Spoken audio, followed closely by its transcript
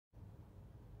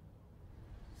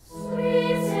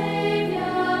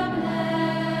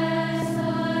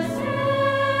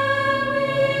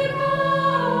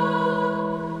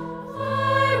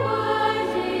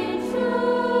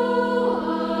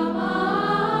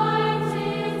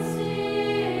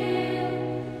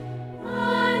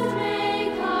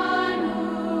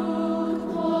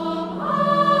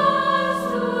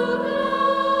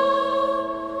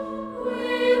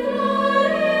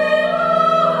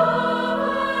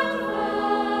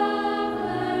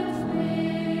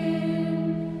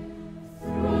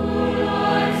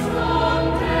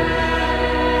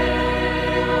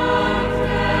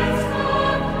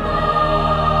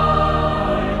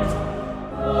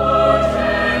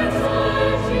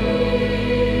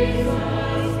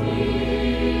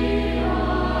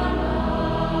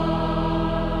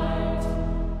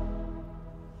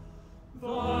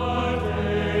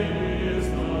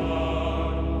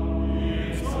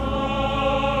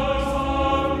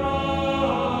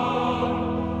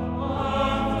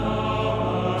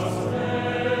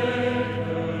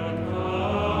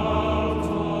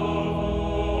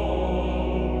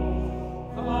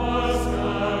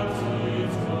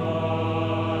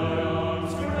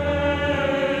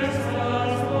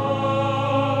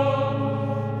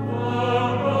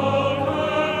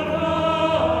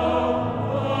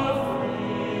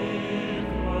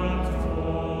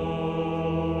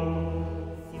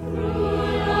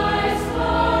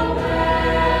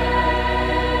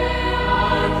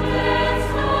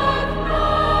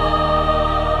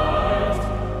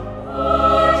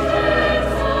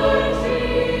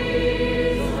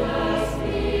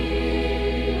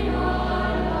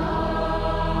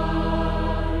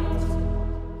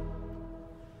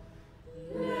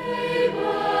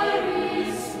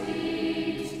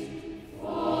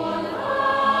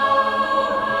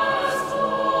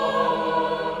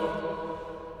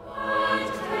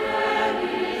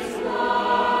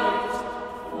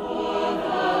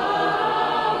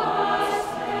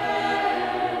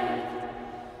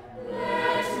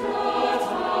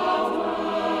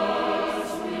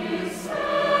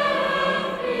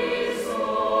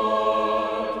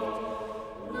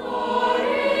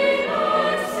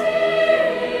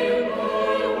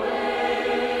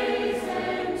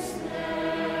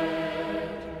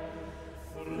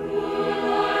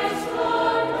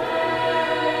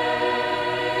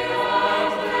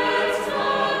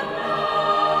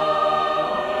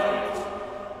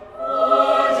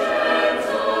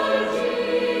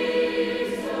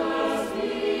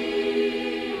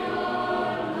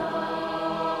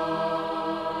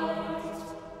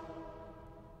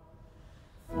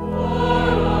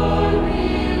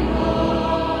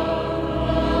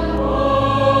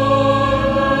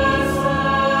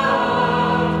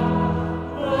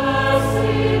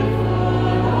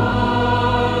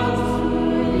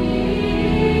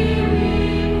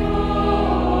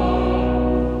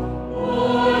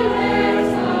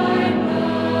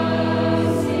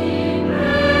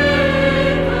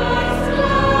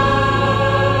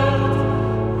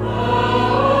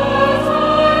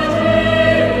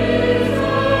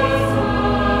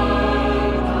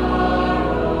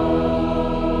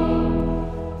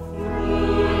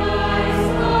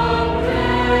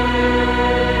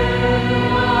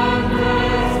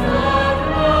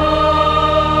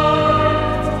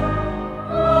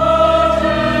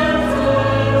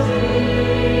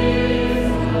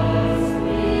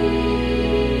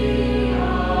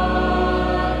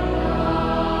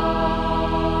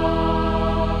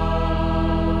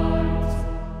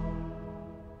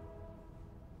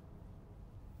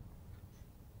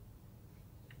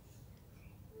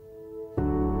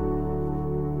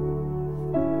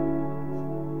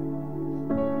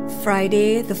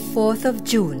Friday, the 4th of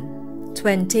June,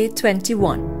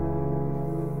 2021.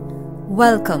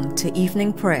 Welcome to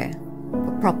evening prayer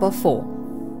for Proper 4.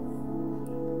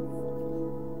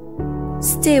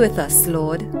 Stay with us,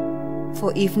 Lord,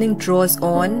 for evening draws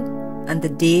on and the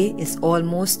day is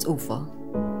almost over.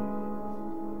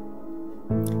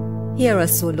 Hear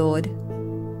us, O Lord,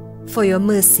 for your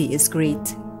mercy is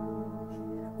great.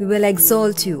 We will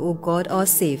exalt you, O God our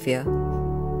Saviour,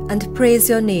 and praise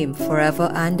your name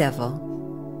forever and ever.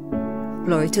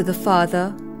 Glory to the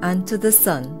Father, and to the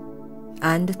Son,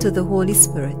 and to the Holy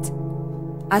Spirit,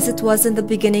 as it was in the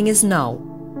beginning, is now,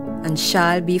 and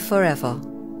shall be forever.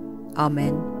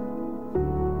 Amen.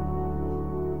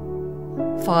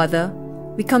 Father,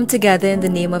 we come together in the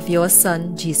name of your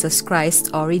Son, Jesus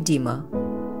Christ, our Redeemer,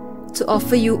 to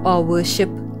offer you our worship,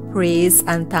 praise,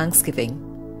 and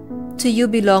thanksgiving. To you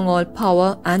belong all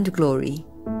power and glory.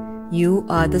 You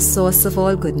are the source of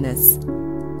all goodness.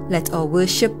 Let our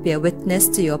worship bear witness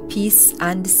to your peace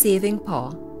and saving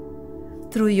power.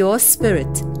 Through your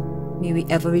Spirit, may we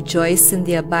ever rejoice in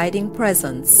the abiding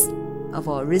presence of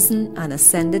our risen and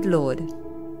ascended Lord.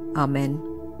 Amen.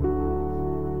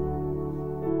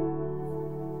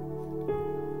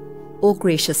 O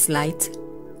gracious light,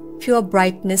 pure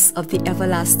brightness of the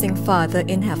everlasting Father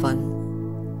in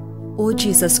heaven, O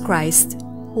Jesus Christ,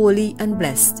 holy and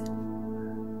blessed,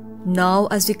 now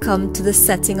as we come to the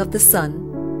setting of the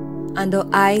sun, and our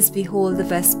eyes behold the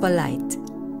vesper light,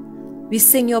 we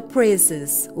sing your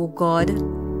praises, O God,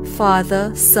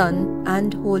 Father, Son,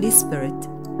 and Holy Spirit.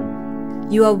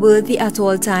 You are worthy at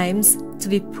all times to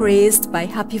be praised by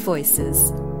happy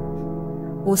voices.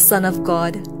 O Son of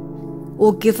God,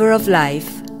 O Giver of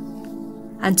life,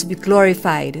 and to be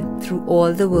glorified through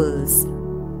all the worlds.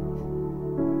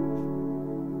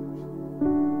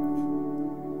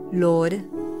 Lord,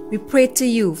 we pray to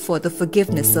you for the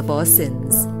forgiveness of our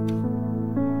sins.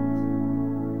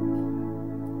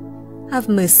 Have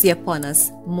mercy upon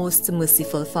us, most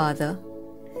merciful Father.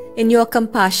 In your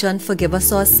compassion, forgive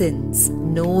us our sins,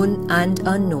 known and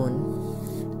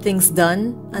unknown, things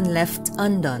done and left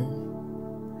undone.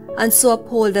 And so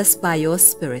uphold us by your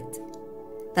Spirit,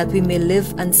 that we may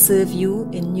live and serve you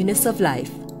in newness of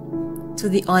life, to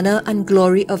the honor and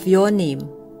glory of your name,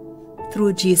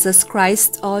 through Jesus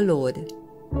Christ our Lord.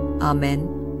 Amen.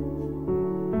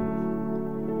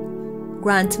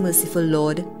 Grant, merciful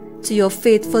Lord, to your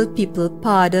faithful people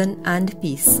pardon and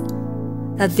peace,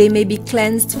 that they may be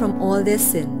cleansed from all their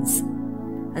sins,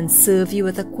 and serve you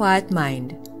with a quiet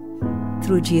mind,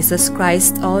 through Jesus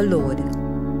Christ our Lord.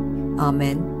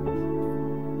 Amen.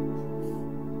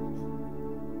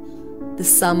 The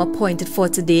psalm appointed for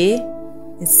today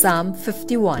is Psalm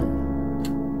 51.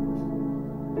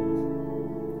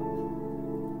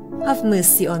 Have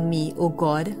mercy on me, O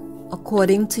God,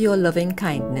 according to your loving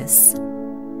kindness.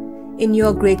 In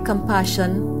your great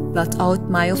compassion, blot out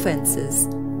my offenses.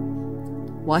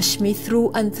 Wash me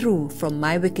through and through from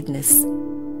my wickedness,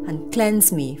 and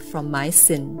cleanse me from my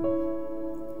sin.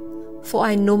 For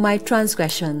I know my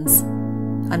transgressions,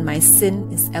 and my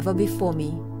sin is ever before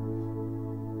me.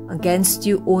 Against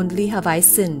you only have I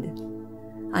sinned,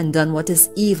 and done what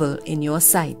is evil in your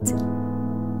sight.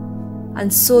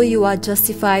 And so you are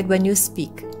justified when you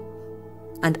speak,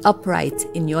 and upright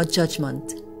in your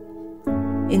judgment.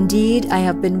 Indeed, I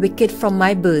have been wicked from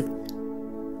my birth,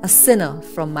 a sinner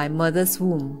from my mother's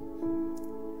womb.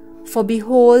 For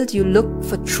behold, you look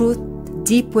for truth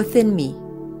deep within me,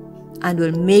 and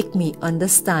will make me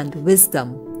understand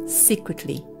wisdom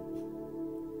secretly.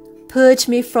 Purge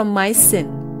me from my sin,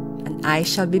 and I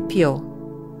shall be pure.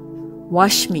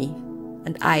 Wash me,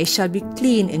 and I shall be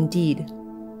clean indeed.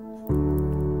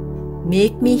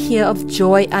 Make me hear of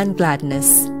joy and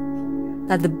gladness,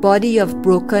 that the body you have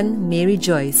broken may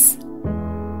rejoice.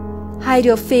 Hide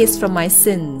your face from my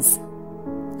sins,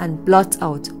 and blot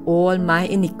out all my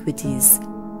iniquities.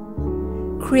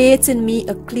 Create in me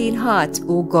a clean heart,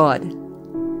 O God,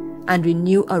 and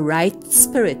renew a right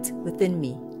spirit within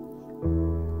me.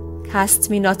 Cast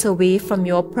me not away from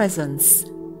your presence,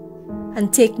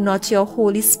 and take not your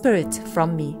Holy Spirit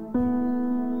from me.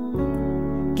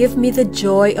 Give me the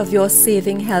joy of your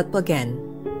saving help again,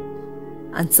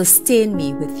 and sustain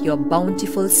me with your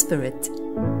bountiful Spirit.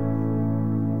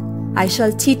 I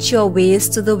shall teach your ways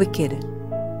to the wicked,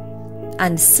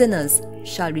 and sinners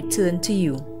shall return to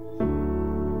you.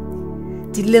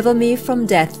 Deliver me from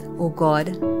death, O God,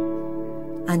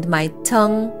 and my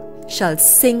tongue shall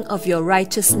sing of your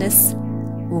righteousness,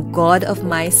 O God of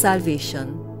my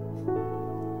salvation.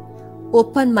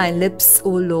 Open my lips, O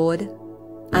Lord,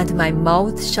 and my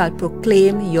mouth shall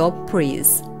proclaim your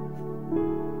praise.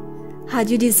 Had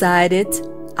you desired it,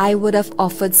 I would have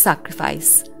offered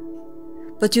sacrifice.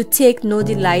 But you take no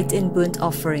delight in burnt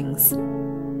offerings.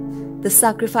 The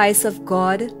sacrifice of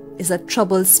God is a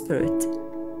troubled spirit.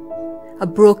 A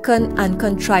broken and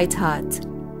contrite heart,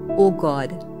 O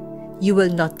God, you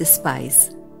will not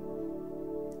despise.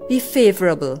 Be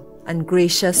favorable and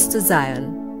gracious to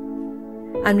Zion,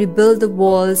 and rebuild the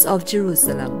walls of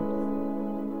Jerusalem.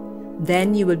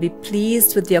 Then you will be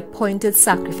pleased with the appointed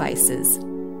sacrifices,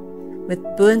 with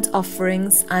burnt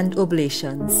offerings and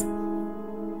oblations.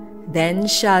 Then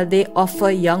shall they offer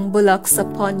young bullocks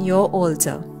upon your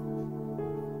altar.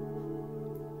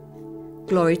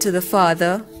 Glory to the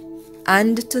Father,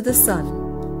 and to the Son,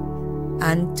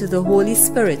 and to the Holy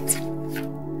Spirit,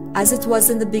 as it was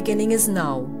in the beginning, is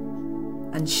now,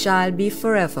 and shall be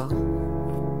forever.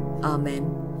 Amen.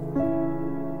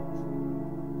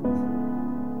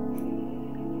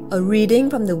 A reading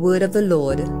from the Word of the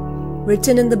Lord,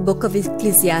 written in the book of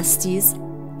Ecclesiastes,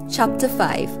 chapter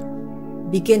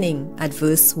 5, beginning at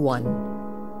verse 1.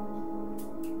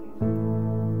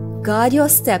 Guard your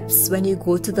steps when you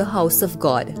go to the house of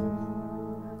God.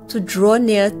 To draw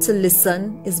near to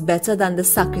listen is better than the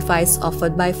sacrifice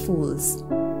offered by fools,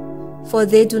 for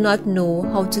they do not know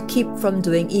how to keep from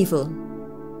doing evil.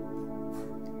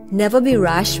 Never be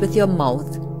rash with your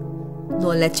mouth,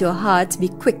 nor let your heart be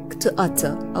quick to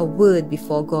utter a word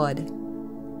before God.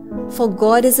 For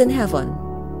God is in heaven,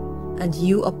 and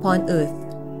you upon earth.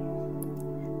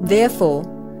 Therefore,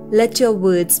 let your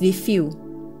words be few.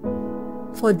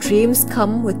 For dreams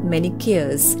come with many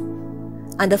cares,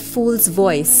 and a fool's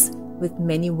voice with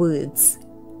many words.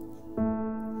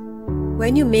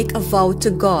 When you make a vow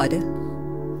to God,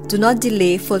 do not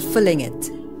delay fulfilling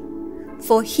it,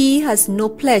 for He has no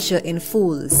pleasure in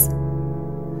fools.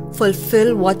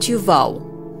 Fulfill what you vow.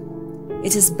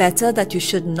 It is better that you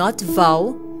should not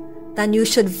vow than you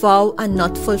should vow and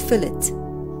not fulfill it.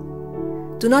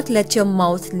 Do not let your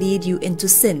mouth lead you into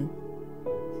sin,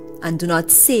 and do not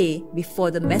say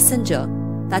before the messenger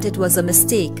that it was a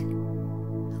mistake.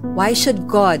 Why should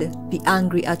God be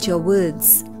angry at your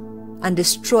words and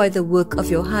destroy the work of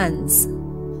your hands?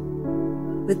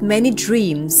 With many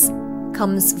dreams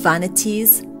comes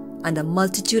vanities and a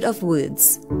multitude of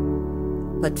words,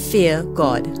 but fear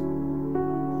God.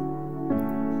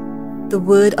 The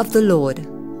word of the Lord.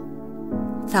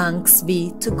 Thanks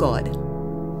be to God.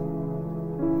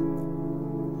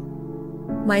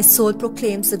 My soul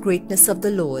proclaims the greatness of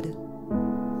the Lord.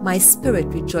 My spirit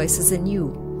rejoices in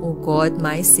you, O God,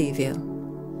 my Saviour.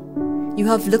 You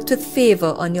have looked with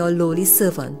favor on your lowly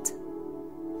servant.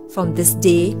 From this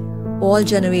day, all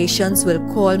generations will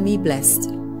call me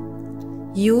blessed.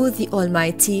 You, the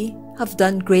Almighty, have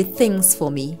done great things for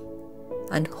me,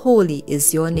 and holy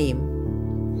is your name.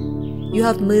 You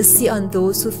have mercy on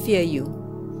those who fear you.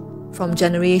 From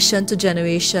generation to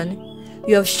generation,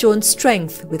 you have shown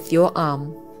strength with your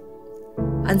arm,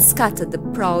 and scattered the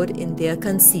proud in their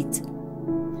conceit,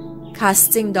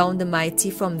 casting down the mighty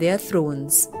from their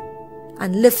thrones,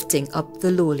 and lifting up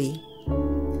the lowly.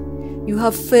 You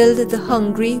have filled the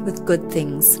hungry with good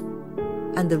things,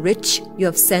 and the rich you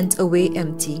have sent away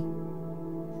empty.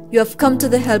 You have come to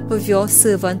the help of your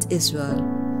servant Israel,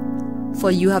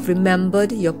 for you have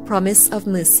remembered your promise of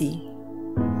mercy,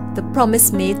 the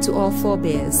promise made to our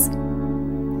forebears,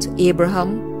 to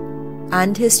Abraham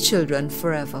and his children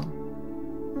forever.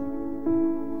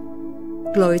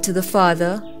 Glory to the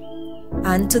Father,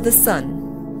 and to the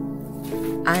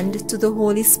Son, and to the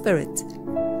Holy Spirit,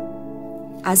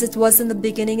 as it was in the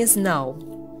beginning, is now,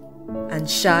 and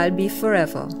shall be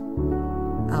forever.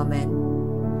 Amen.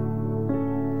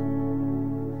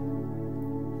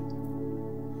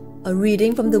 A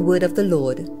reading from the Word of the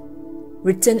Lord,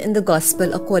 written in the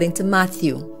Gospel according to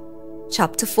Matthew,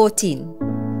 chapter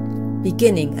 14,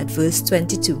 beginning at verse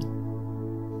 22.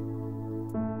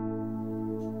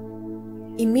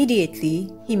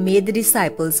 Immediately he made the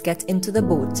disciples get into the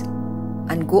boat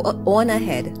and go on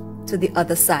ahead to the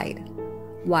other side,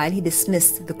 while he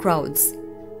dismissed the crowds.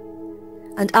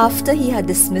 And after he had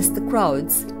dismissed the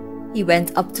crowds, he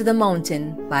went up to the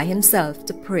mountain by himself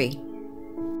to pray.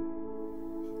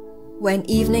 When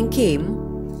evening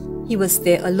came, he was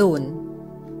there alone.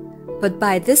 But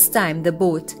by this time the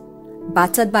boat,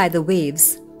 battered by the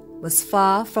waves, was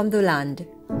far from the land,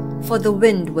 for the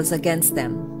wind was against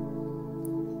them.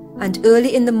 And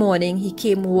early in the morning he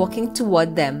came walking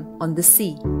toward them on the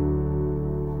sea.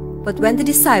 But when the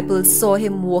disciples saw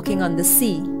him walking on the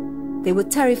sea, they were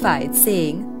terrified,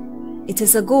 saying, "It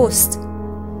is a ghost,"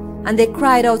 and they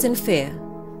cried out in fear.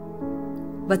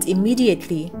 But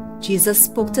immediately Jesus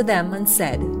spoke to them and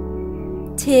said,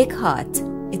 "Take heart,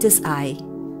 it is I.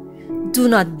 Do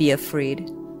not be afraid."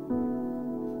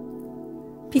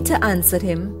 Peter answered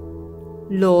him,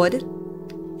 Lord,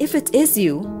 if it is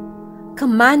you,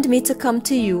 command me to come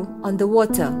to you on the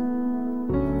water.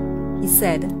 He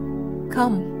said,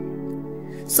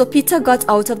 Come. So Peter got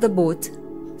out of the boat,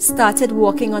 started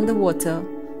walking on the water,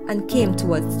 and came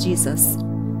towards Jesus.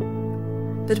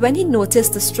 But when he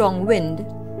noticed the strong wind,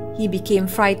 he became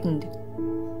frightened,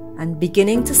 and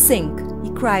beginning to sink,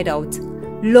 he cried out,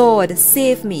 Lord,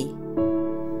 save me!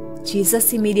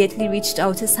 Jesus immediately reached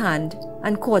out his hand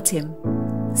and caught him,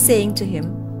 saying to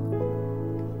him,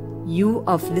 You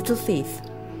of little faith,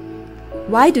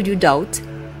 why did you doubt?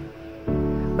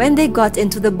 When they got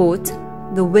into the boat,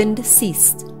 the wind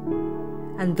ceased,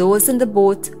 and those in the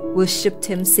boat worshipped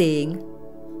him, saying,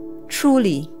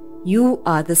 Truly, you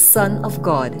are the Son of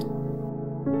God.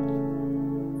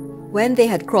 When they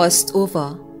had crossed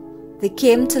over, they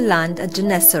came to land at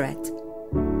Gennesaret.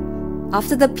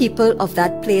 After the people of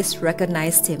that place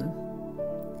recognized him,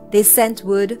 they sent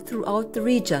word throughout the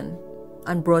region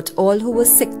and brought all who were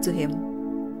sick to him,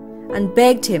 and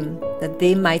begged him that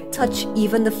they might touch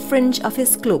even the fringe of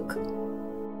his cloak.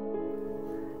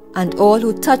 And all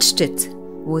who touched it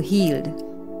were healed.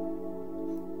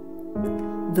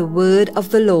 The word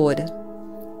of the Lord.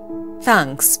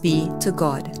 Thanks be to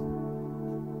God.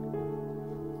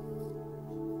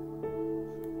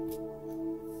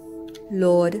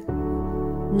 Lord,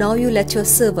 now you let your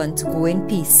servant go in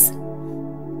peace.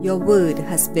 Your word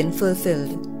has been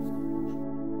fulfilled.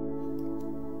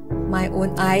 My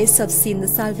own eyes have seen the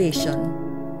salvation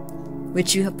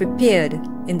which you have prepared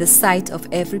in the sight of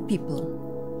every people,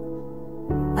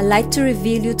 a light to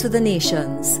reveal you to the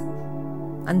nations,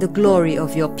 and the glory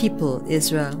of your people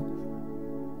Israel.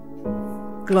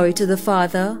 Glory to the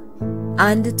Father,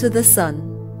 and to the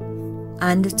Son,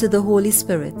 and to the Holy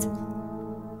Spirit,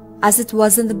 as it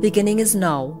was in the beginning, is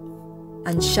now,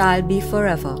 and shall be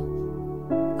forever.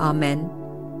 Amen.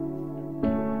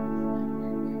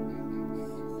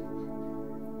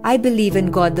 I believe in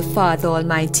God the Father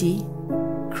Almighty,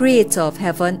 creator of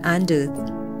heaven and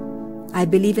earth. I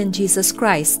believe in Jesus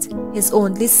Christ, his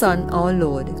only Son, our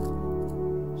Lord.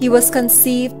 He was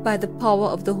conceived by the power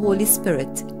of the Holy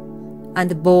Spirit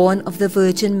and born of the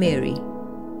Virgin Mary.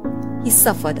 He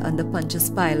suffered under Pontius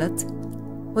Pilate,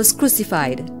 was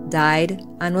crucified, died,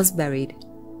 and was buried.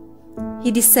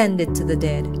 He descended to the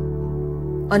dead.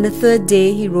 On the third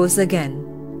day he rose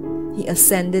again. He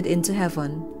ascended into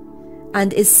heaven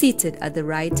and is seated at the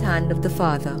right hand of the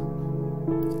Father.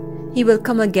 He will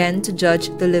come again to judge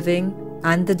the living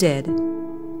and the dead.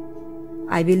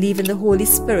 I believe in the Holy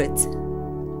Spirit,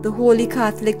 the Holy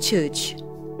Catholic Church,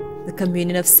 the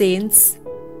communion of saints,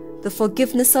 the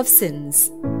forgiveness of sins,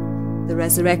 the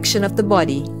resurrection of the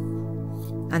body,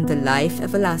 and the life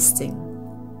everlasting.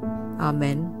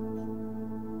 Amen.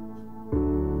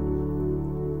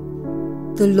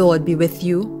 The Lord be with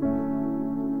you,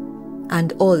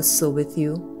 and also with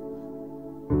you.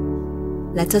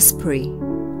 Let us pray.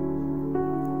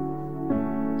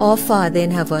 Our Father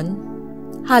in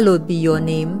heaven, hallowed be your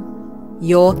name.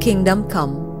 Your kingdom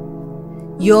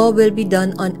come. Your will be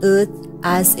done on earth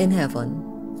as in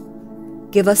heaven.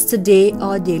 Give us today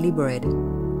our daily bread.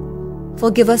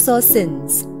 Forgive us our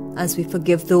sins, as we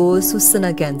forgive those who sin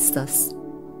against us.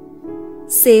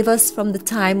 Save us from the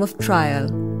time of trial,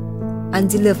 and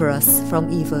deliver us from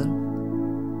evil.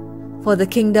 For the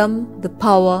kingdom, the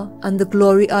power, and the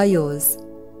glory are yours,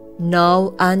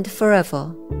 now and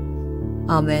forever.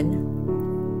 Amen.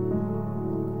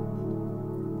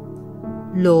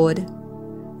 Lord,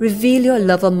 reveal your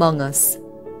love among us,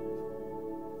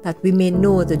 that we may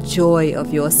know the joy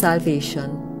of your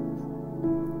salvation.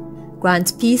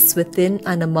 Grant peace within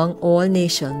and among all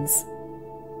nations,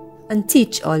 and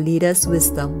teach our leaders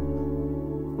wisdom.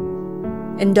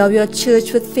 Endow your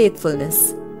church with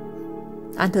faithfulness,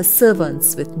 and her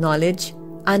servants with knowledge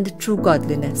and true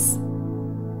godliness.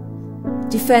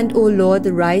 Defend, O Lord,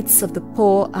 the rights of the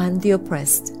poor and the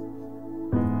oppressed,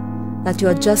 that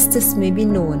your justice may be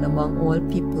known among all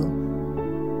people.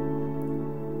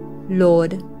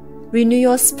 Lord, renew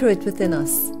your spirit within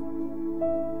us,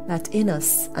 that in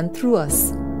us and through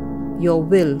us your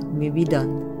will may be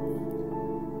done.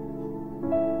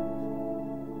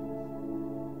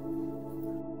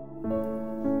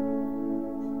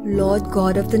 Lord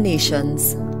God of the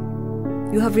nations,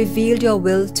 you have revealed your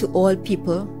will to all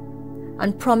people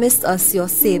and promised us your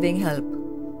saving help.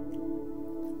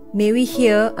 May we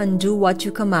hear and do what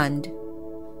you command,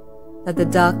 that the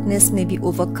darkness may be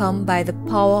overcome by the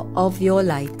power of your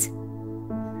light.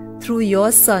 Through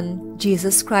your Son,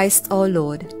 Jesus Christ our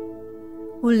Lord,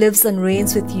 who lives and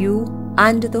reigns with you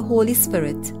and the Holy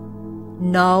Spirit,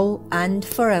 now and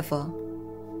forever.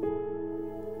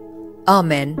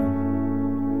 Amen.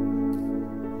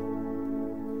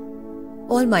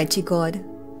 Almighty God,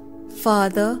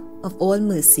 Father of all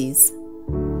mercies,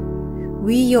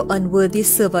 we, your unworthy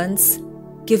servants,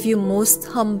 give you most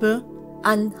humble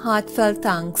and heartfelt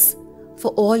thanks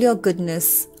for all your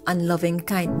goodness and loving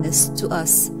kindness to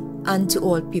us and to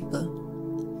all people.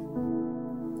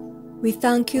 We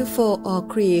thank you for our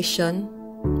creation,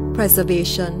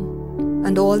 preservation,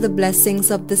 and all the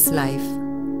blessings of this life,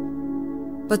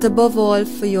 but above all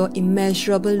for your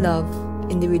immeasurable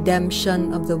love in the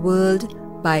redemption of the world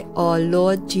by our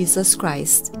Lord Jesus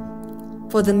Christ,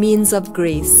 for the means of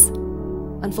grace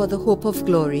and for the hope of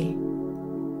glory.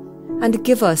 And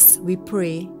give us, we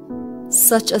pray,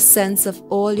 such a sense of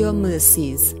all your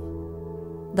mercies,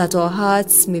 that our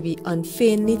hearts may be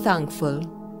unfeignedly thankful,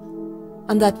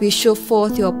 and that we show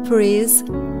forth your praise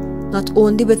not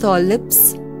only with our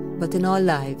lips, but in our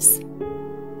lives,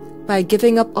 by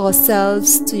giving up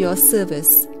ourselves to your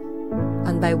service,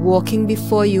 and by walking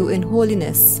before you in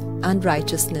holiness and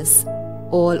righteousness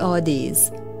all our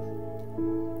days.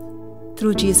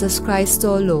 Through Jesus Christ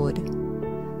our Lord,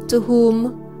 to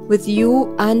whom, with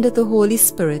you and the Holy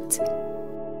Spirit,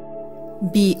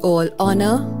 be all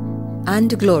honor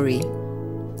and glory,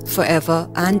 forever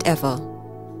and ever.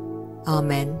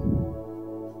 Amen.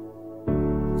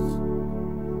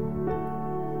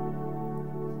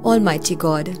 Almighty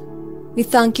God, we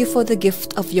thank you for the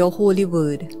gift of your holy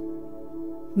word.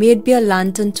 May it be a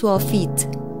lantern to our feet,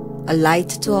 a light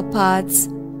to our paths,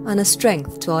 and a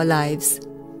strength to our lives.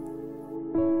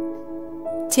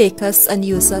 Take us and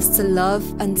use us to love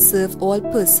and serve all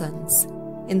persons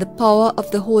in the power of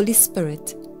the Holy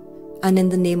Spirit, and in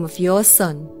the name of your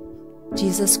Son,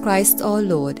 Jesus Christ our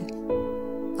Lord.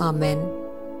 Amen.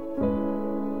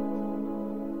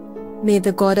 May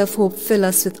the God of hope fill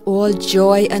us with all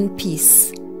joy and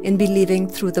peace in believing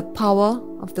through the power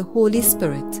of the Holy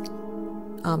Spirit.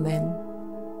 Amen.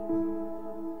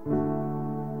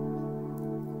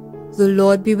 The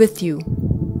Lord be with you,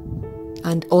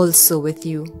 and also with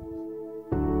you.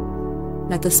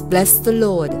 Let us bless the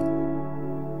Lord.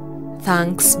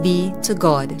 Thanks be to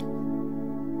God.